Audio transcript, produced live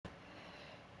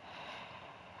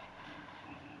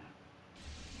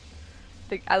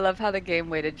I love how the game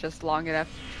waited just long enough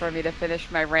for me to finish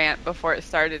my rant before it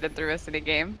started and threw us in a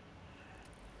game.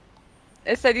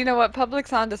 It said, you know what,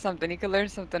 Public's onto something. You can learn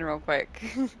something real quick.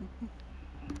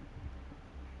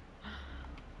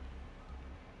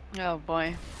 Oh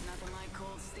boy. Nothing like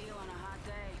cold steel on a hot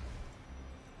day.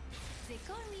 They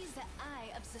call me the eye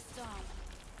of the storm.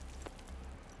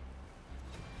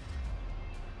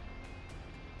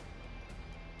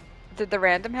 Did the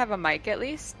random have a mic at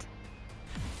least?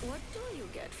 What do you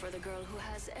get for the girl who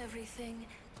has everything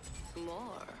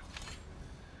more?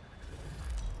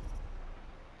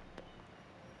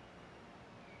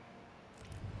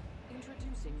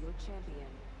 Introducing your champion.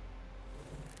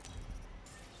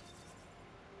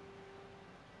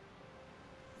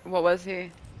 What was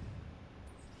he?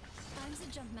 I'm the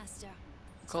jump master.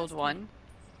 Gold Trust me, 1?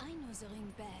 I know the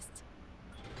ring best.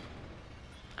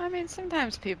 I mean,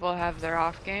 sometimes people have their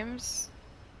off games.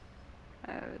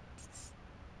 It's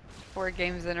 4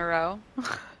 games in a row.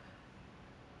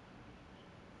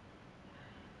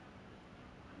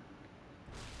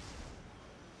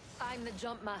 I'm the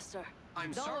jump master.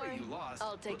 I'm Don't sorry worry, you lost.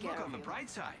 I'll take but care look of on the you. bright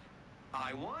side.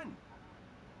 I won.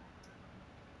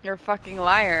 You're a fucking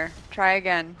liar. Try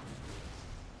again.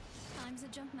 I'm the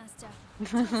jump master.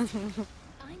 Trust me,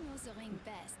 I know the ring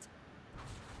best.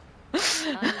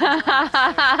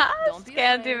 Don't be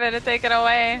Scan's afraid. even to take it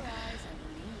away.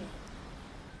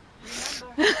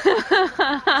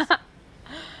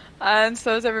 And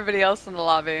so is everybody else in the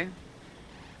lobby.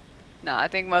 No, I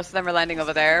think most of them are landing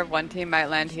over there. One team might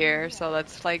land here, so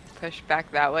let's like push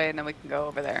back that way and then we can go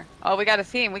over there. Oh, we got a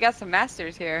team. We got some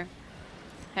masters here.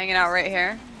 Hanging out right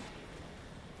here.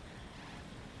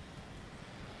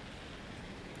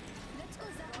 Let's go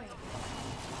that way.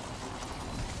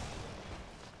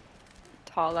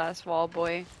 Tall ass wall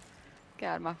boy.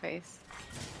 Get out of my face.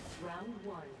 Round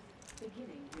 1.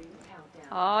 Beginning ring countdown.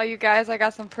 Oh, you guys, I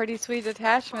got some pretty sweet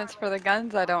attachments for the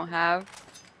guns I don't have.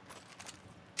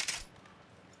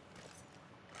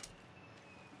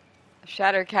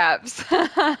 Shatter caps. Heat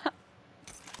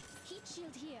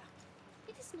shield here.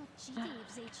 It is not cheating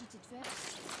if they cheated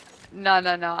first. No.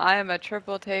 I am a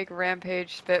triple take,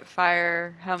 rampage,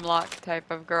 spitfire, hemlock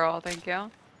type of girl. Thank you.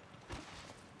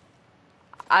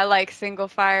 I like single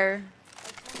fire.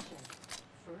 Attention.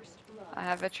 First blood. I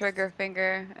have a trigger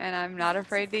finger, and I'm not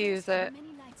afraid to use it.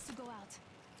 Many lights to go out.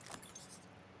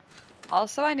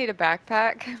 Also, I need a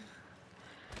backpack. Got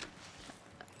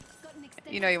an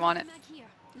extended You know you want it. mag here.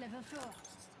 Level 4.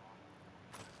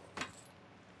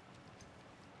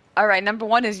 Alright, number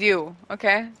 1 is you,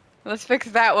 okay? Let's fix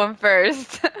that one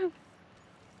first.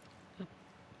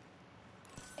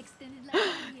 Extended light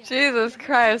here. Jesus Level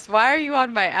Christ, why are you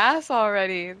on my ass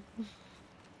already?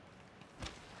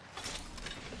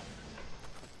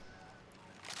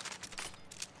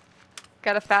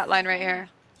 Got a fat line right here.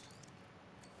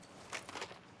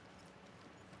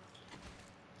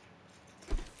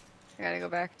 I gotta go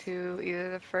back to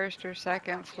either the first or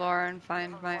second floor and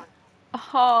find my...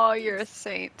 Oh, you're a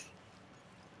saint.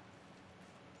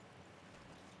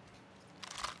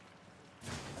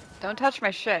 Don't touch my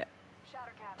shit.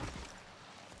 Shatter cap.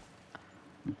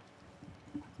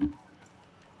 Extended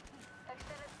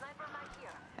sniper mag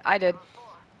here. I did.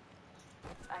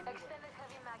 Extended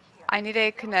heavy mag here. I need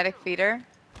a kinetic feeder,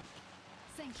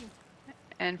 Thank you.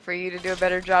 and for you to do a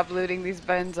better job looting these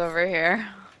bins over here.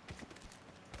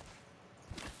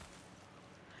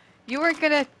 You weren't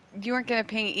gonna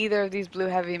ping either of these blue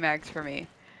heavy mags for me.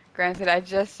 Granted, I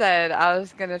just said I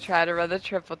was gonna try to run the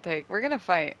triple take. We're gonna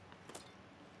fight.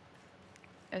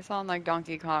 It's on like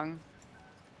Donkey Kong.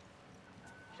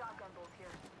 Shotgun bolt here.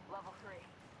 Level 3.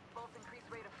 Both increase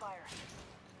rate of fire.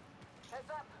 Heads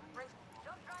up. Bring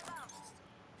jump drive out.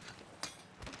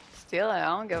 Steal it, I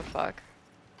don't give a fuck.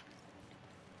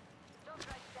 Jump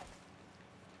drive set.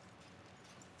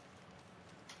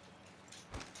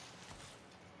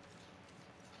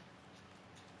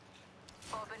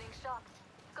 Opening shop.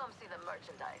 Come see the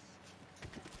merchandise.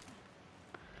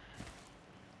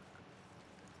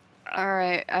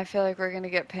 Alright, I feel like we're gonna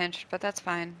get pinched, but that's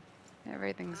fine.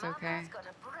 Everything's okay. Mama's got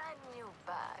a brand new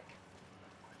bag.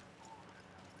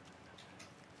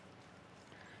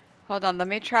 Hold on, let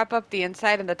me trap up the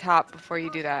inside and the top before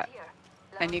you do that. Here.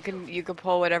 And you can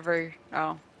pull whatever.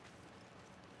 Oh.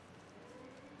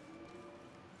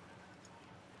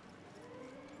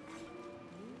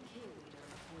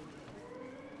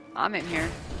 I'm in here. New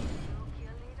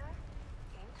kill leader?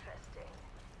 Interesting.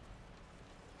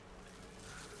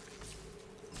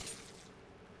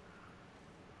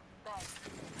 Thanks.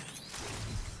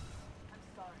 I'm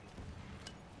sorry.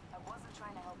 I wasn't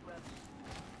trying to help Rev.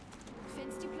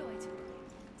 Fence deployed.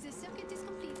 The circuit is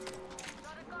complete.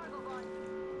 Got a cargo gun.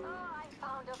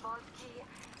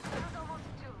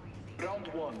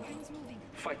 one. Rings moving.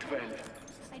 Fight well.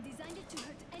 I designed it to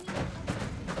hurt anyone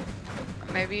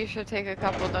outside. Maybe you should take a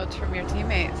couple notes from your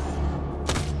teammates. Not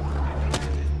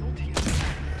yet.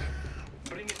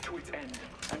 Bring it to its end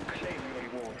and claim your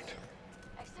reward.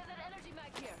 Extended energy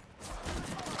mag here.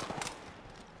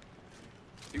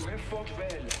 You have fought well,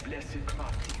 blessed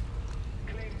Kmati.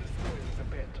 Claim the spoils of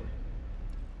battle.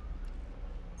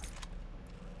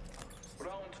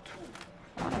 Round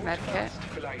 2. Want a med kit? Fast,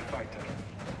 fly fighter.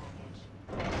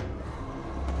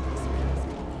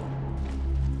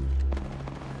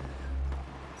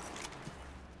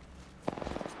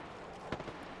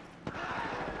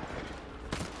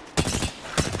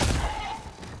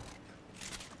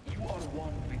 You are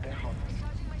one with the hunt.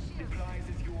 The prize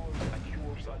is yours and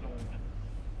yours alone.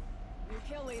 New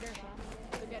kill leader.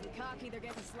 They're getting cocky, they're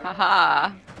getting slow.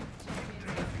 Haha.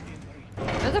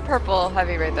 There's a purple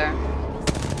heavy right there.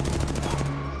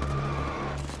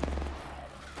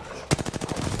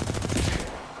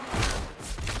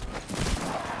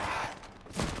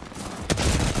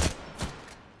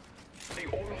 The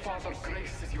All-Father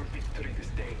graces your victory this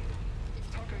day.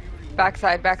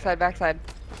 Backside, backside, backside.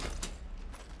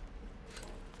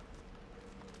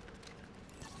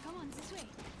 Come on, this way.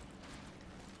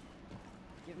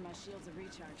 Give my shields a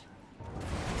recharge.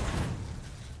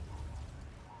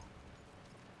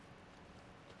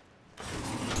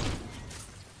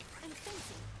 And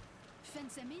fencing.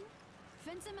 Fence them in,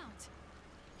 fence them out.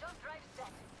 Jump drive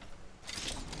set.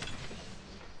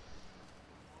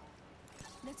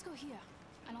 Let's go here.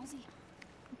 Allons-y.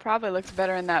 Probably looks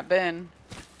better in that bin.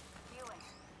 Healing.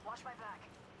 Watch my back.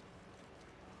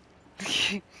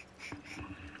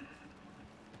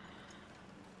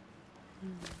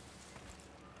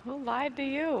 Who lied to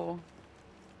you?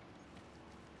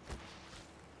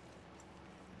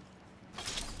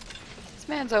 This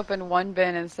man's opened one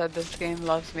bin and said this game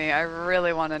loves me. I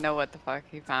really want to know what the fuck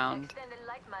he found. Extended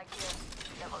light mag here.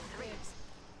 Level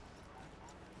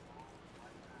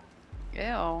 3.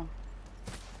 Ew.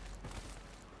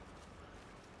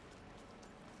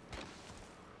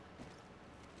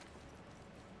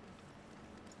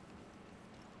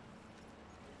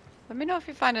 Let me know if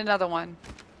you find another one.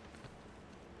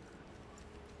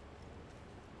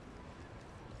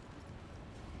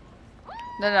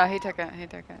 No, he took it. He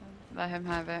took it. Let him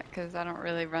have it, because I don't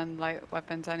really run light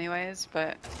weapons anyways,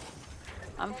 but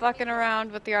I'm fucking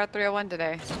around with the R301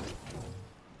 today.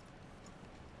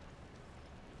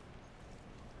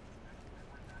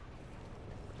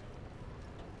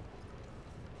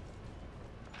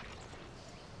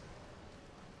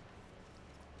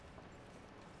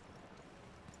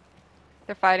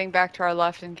 They're fighting back to our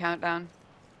left in countdown.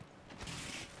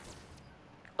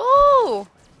 Ooh!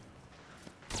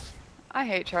 I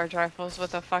hate charge rifles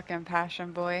with a fucking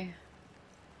passion, boy.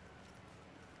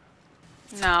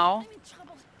 No. I'm in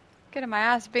trouble. Getting my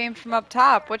ass beamed from up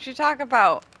top. What you talk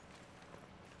about?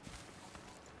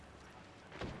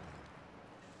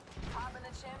 Top in the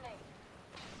chimney.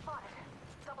 Spotted.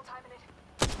 Double timing it.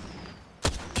 I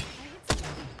hit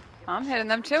something. I'm hitting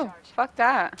them too. Fuck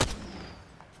that.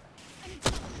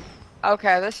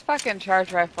 Okay, this fucking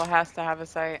charge rifle has to have a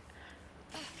sight.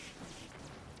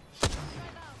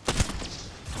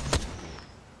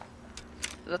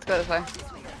 Let's go this way.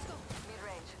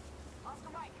 Mid-range. Oscar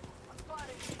Mike. I'm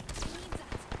spotted.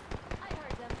 I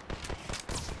heard them.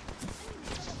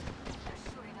 They're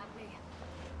shooting at me.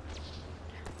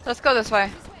 Let's go this way.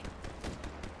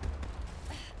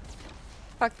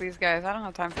 Fuck these guys. I don't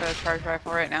have time for a charge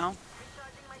rifle right now.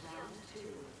 Recharging my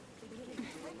shield.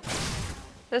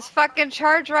 This fucking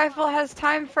charge rifle has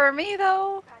time for me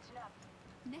though. Patching up.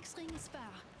 Next ring is far.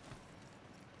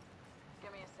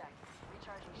 Give me a sec.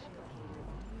 Recharging shield.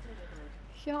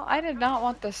 Yo, I did not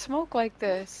want the smoke like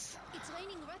this. It's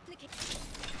raining replicate.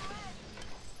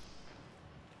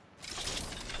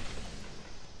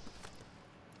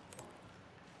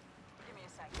 Give me a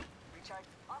sec. Recharge.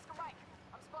 Oscar Mike.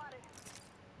 I'm spotted.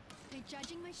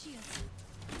 Recharging my shield.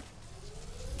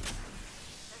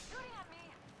 They're shooting at me.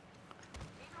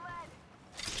 Keep red.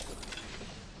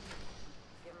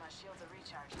 Give my shields a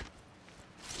recharge.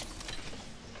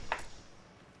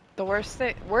 The worst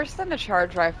thing, worse than a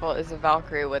charge rifle is a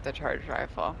Valkyrie with a charge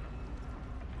rifle.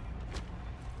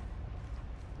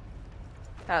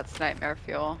 That's nightmare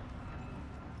fuel.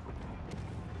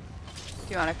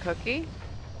 Do you want a cookie?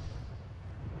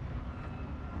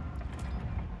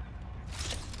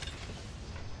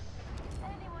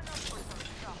 Anyone else for some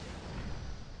shopping?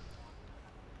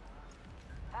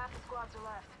 Half the squads are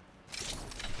left.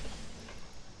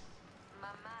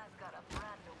 Mama's got a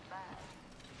brand new bag.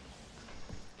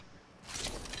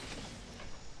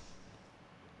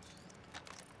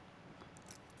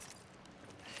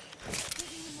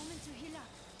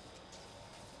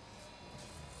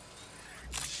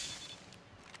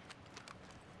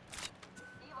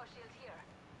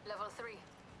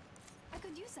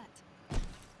 that?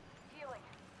 Healing.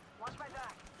 Watch my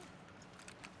back.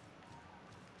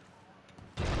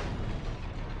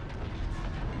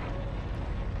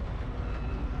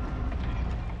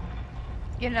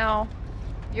 You know,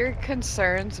 your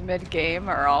concerns mid-game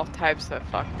are all types of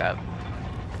fucked up.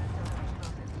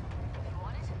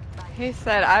 He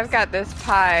said, I've got this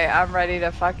pie I'm ready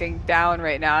to fucking down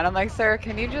right now. And I'm like, sir,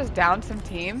 can you just down some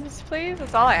teams, please?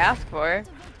 That's all I ask for. The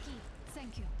vault key.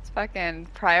 Thank you. It's fucking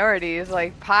priorities,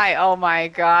 like pie. Oh my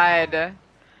god. Rings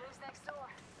next door.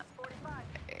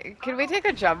 45. Can we take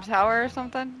a jump tower or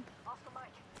something? Off the mic.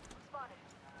 Spotted.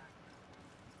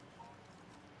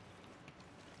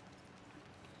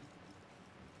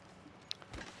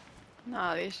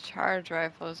 No, these charge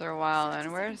rifles are wild.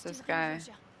 And where's this guy?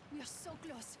 We are so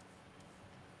close.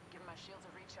 Give my shields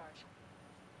a recharge.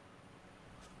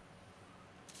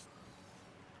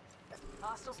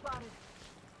 Hostile spotted.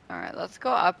 Alright, let's go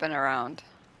up and around.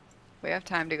 We have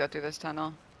time to go through this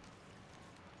tunnel.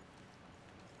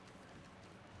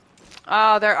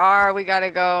 Oh, there are. We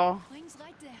gotta go Rings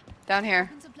right there. down here.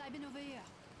 Open supply bin over here.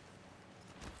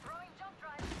 Throwing jump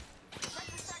drive. Check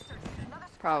the sectors. Another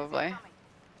squad Probably. incoming.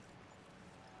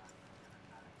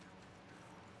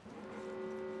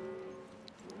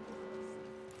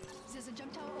 There's a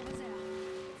jump tower over there.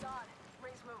 It's on.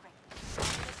 Rings moving.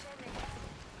 Ascending.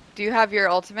 Do you have your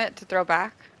ultimate to throw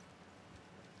back?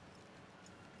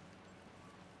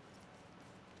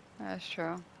 That's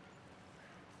true.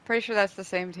 Pretty sure that's the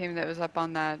same team that was up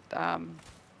on that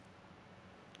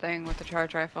thing with the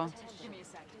charge rifle. Give me a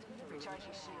second.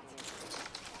 Recharging shields.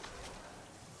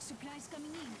 Supplies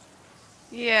coming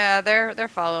in. Yeah, they're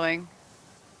following.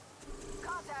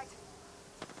 Contact.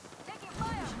 Taking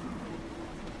fire.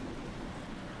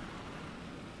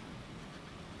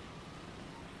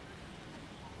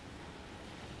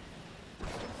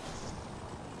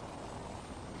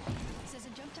 There's a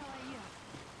jump tower here.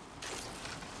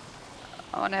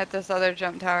 I want to hit this other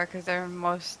jump tower because they're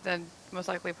most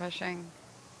likely pushing.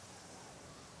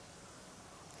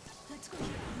 Let's go here.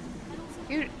 I don't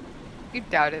think You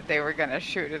doubted they were gonna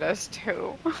shoot at us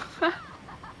too.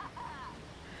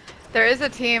 There is a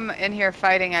team in here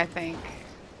fighting, I think.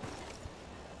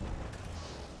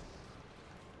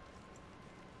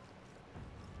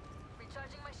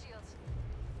 Recharging my shields.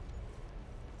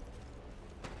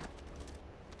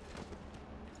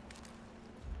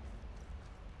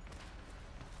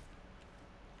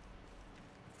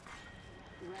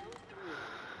 Round 3.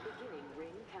 Beginning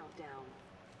ring countdown.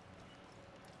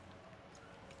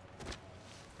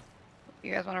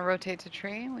 You guys want to rotate to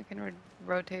tree? We can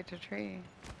rotate to tree.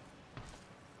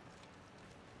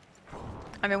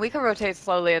 I mean, we can rotate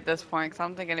slowly at this point because I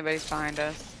don't think anybody's behind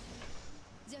us.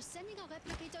 they're sending a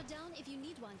replicator down if you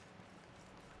need one.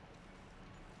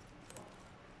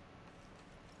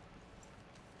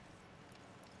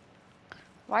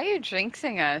 Why are you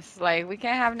jinxing us? Like, we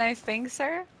can't have nice things,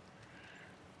 sir?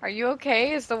 Are you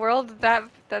okay? Is the world that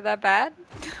bad?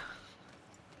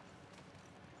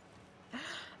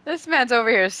 This man's over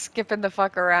here skipping the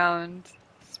fuck around,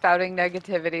 spouting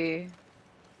negativity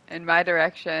in my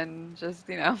direction. Just,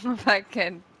 you know,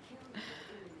 fucking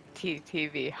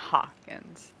TTV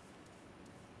Hawkins.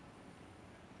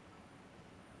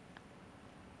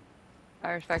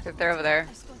 I respect that they're over there.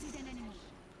 I spotted an enemy.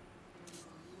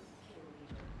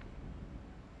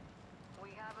 We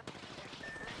have it.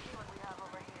 Let's see what we have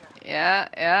over here.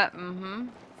 Yeah, mm-hmm.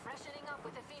 Freshening up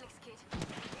with the Phoenix kit.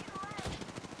 Need a leg.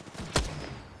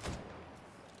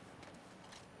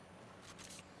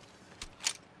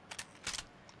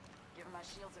 Give my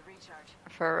shields a recharge.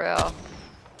 For real.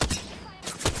 Just now.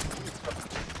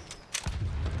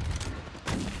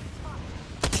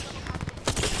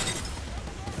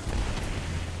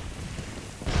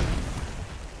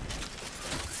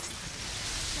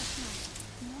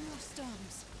 No more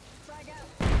storms. Frag out.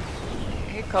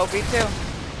 Hey, Kobe, too.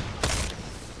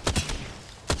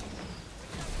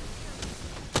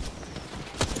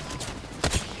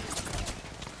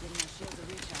 Give my shields a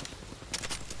recharge.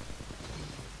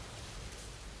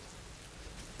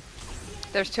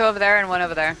 There's two over there and one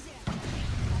over there.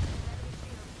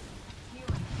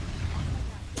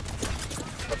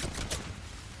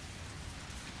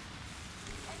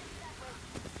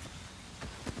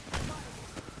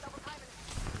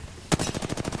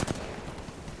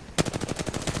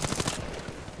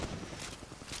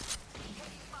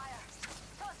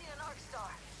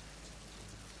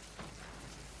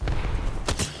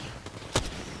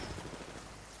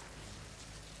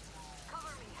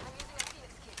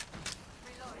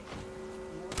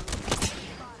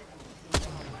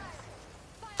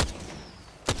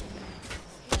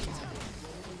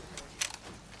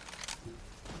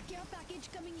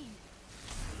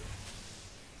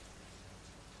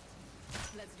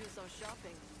 some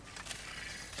shopping.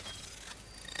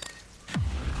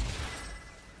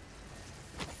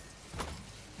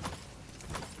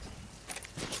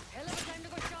 Hell of a time to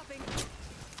go shopping.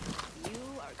 You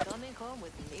are coming home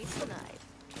with me tonight.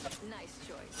 Nice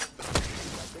choice.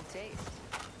 Got good taste.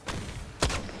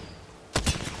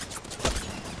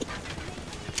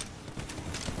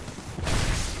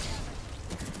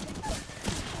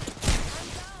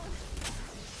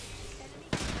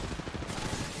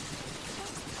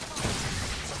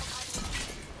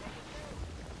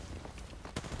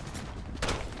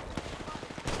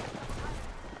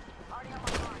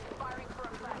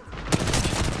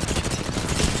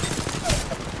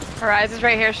 Horizon's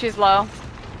right here, she's low.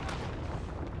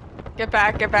 Get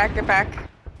back, get back, get back. Give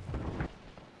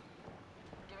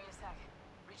me a sec.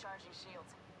 Recharging shields.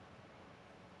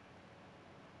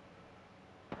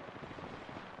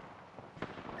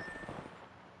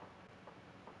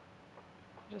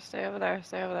 Just stay over there,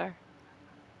 stay over there.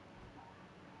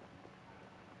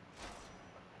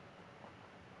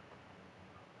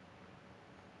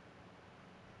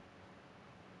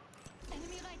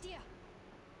 Enemy right here.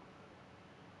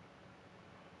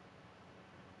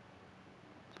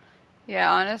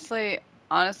 Yeah,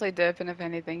 honestly dip, and if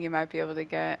anything, you might be able to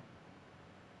get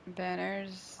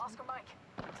banners. Oscar Mike.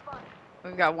 Spot.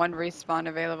 We've got one respawn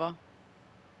available.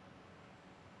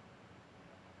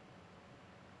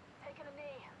 Taking a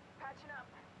knee. Patching up.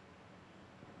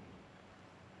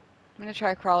 I'm gonna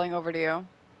try crawling over to you.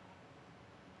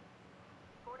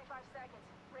 45 seconds.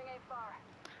 Ring ain't far.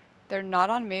 They're not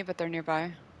on me, but they're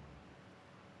nearby.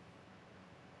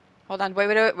 Hold on, wait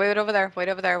over there, wait over there, wait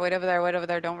over there, wait over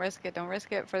there. Don't risk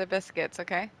it for the biscuits,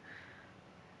 okay?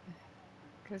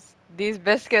 Because these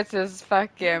biscuits is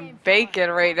fucking bacon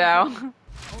right now. Hold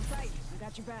tight. I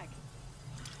got your back.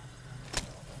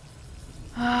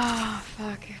 Ah,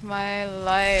 fuck my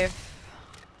life.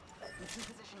 Let's see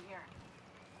position here.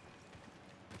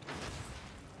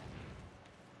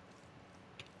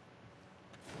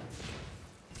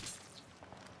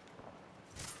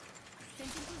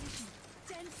 Fencing position.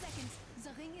 10 seconds. The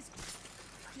ring is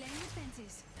playing with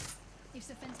fences. If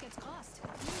the fence gets crossed,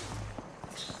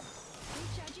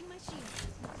 recharging my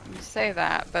shield. You say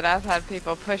that, but I've had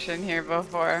people push in here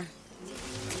before. We need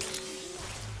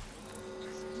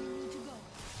to go.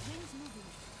 Ring's moving.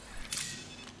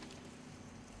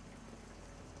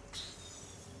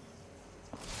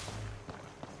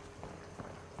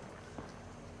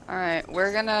 Alright,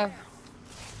 we're gonna...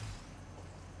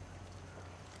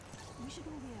 We should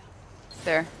move here.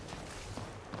 There.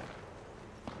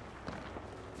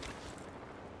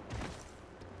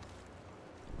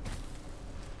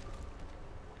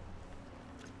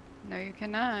 No, you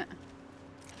cannot.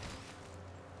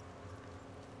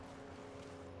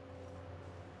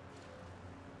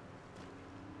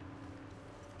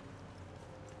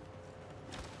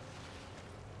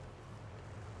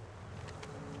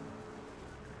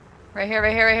 Right here,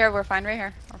 right here, right here. We're fine right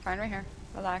here. We're fine right here.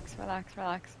 Relax, relax,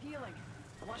 relax. Healing.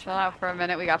 Chill out for a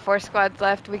minute. We got 4 squads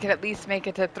left. We could at least make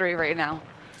it to 3 right now.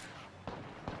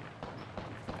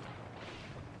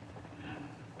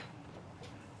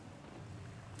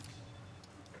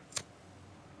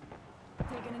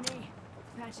 Taking a knee.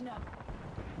 Patching up.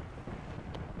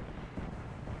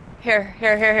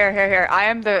 Here. I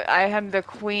am the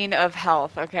queen of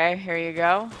health, okay? Here you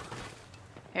go.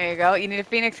 Here you go. You need a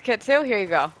Phoenix kit too? Here you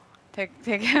go. Take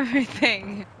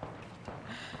everything.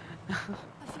 A few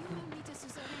more meters to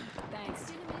the ring. Thanks.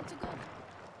 Still a minute to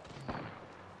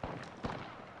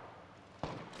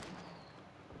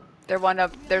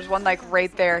go. There's one like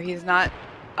right there. He's not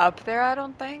up there, I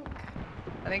don't think.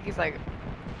 I think he's like...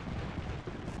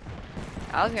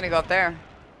 I was gonna go up there.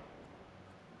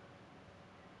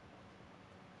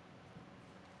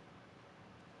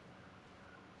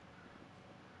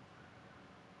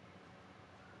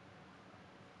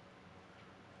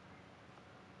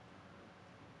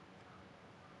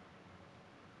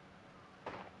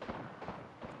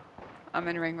 I'm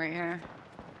in ring right here.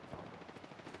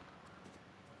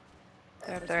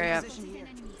 They're up there, yep. Position here.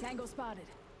 Tango spotted.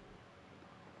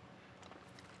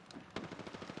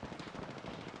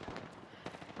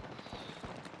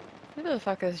 Who the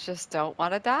fuckers just don't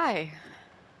want to die?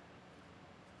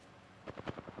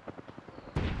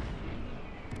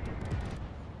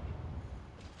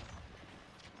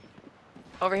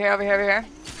 Over here. Enemy very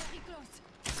close.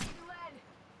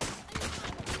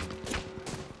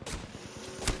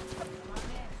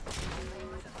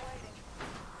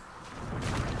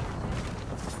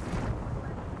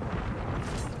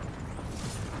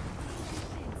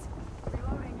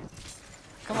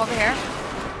 Come over here.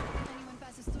 Anyone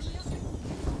passes through here?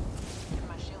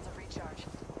 My shields are recharged.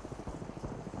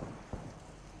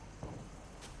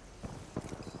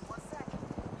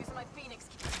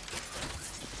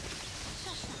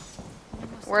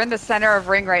 We're in the center of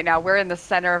ring right now. We're in the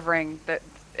center of ring. That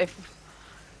if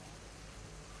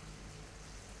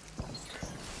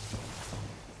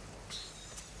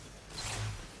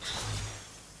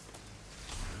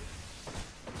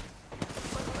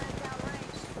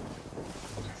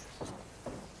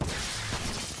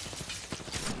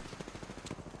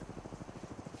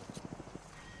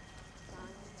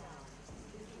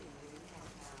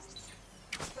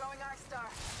Throwing Arc Star.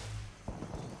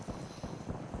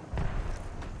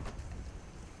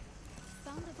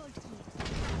 Found the vault key.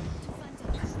 To Phantom.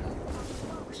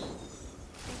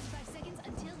 85 seconds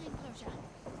until ring closure.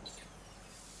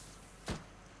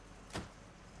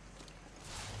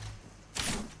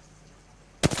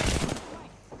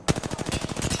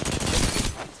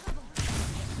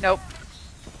 nope.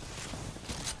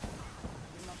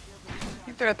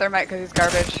 He threw a thermite because he's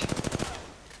garbage.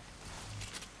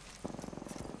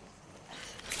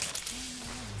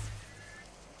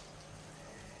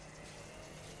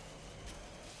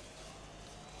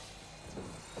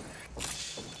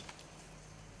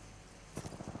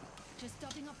 Just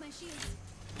topping up my shields.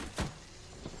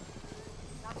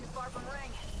 Not too far from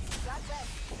ring. Got that.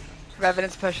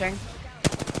 Revenant's pushing.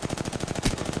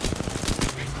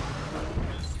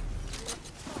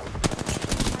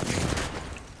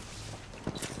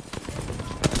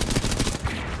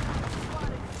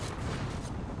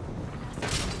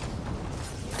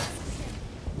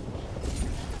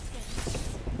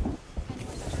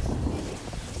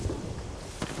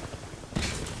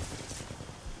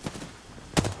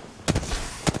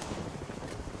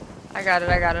 I got it,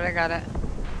 I got it, I got it.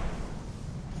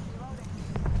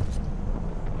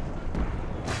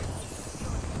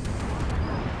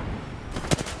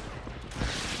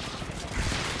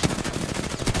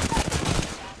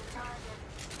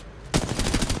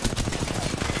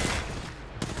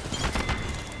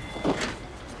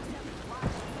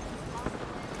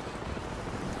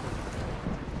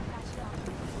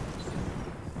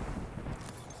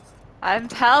 I'm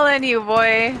telling you,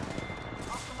 boy.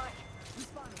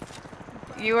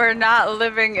 You are not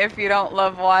living if you don't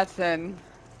love Watson.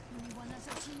 Only one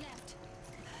other team left.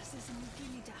 This is a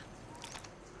multi-leader.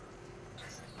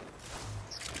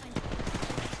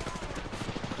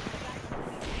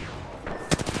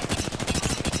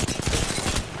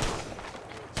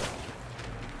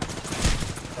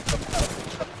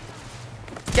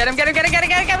 Get him, get him, get him, get him,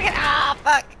 get him, get him, get him. Ah,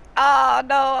 fuck. Oh,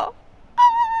 no.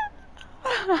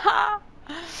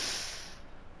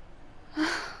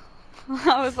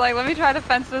 I was like, let me try to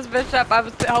fence this bitch up. I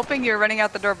was hoping you were running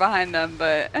out the door behind them,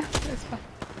 but it's fine.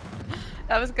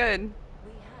 That was good.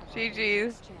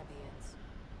 GG's.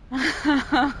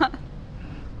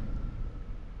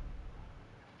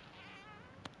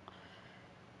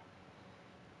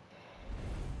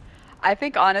 I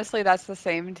think honestly that's the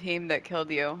same team that killed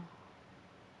you.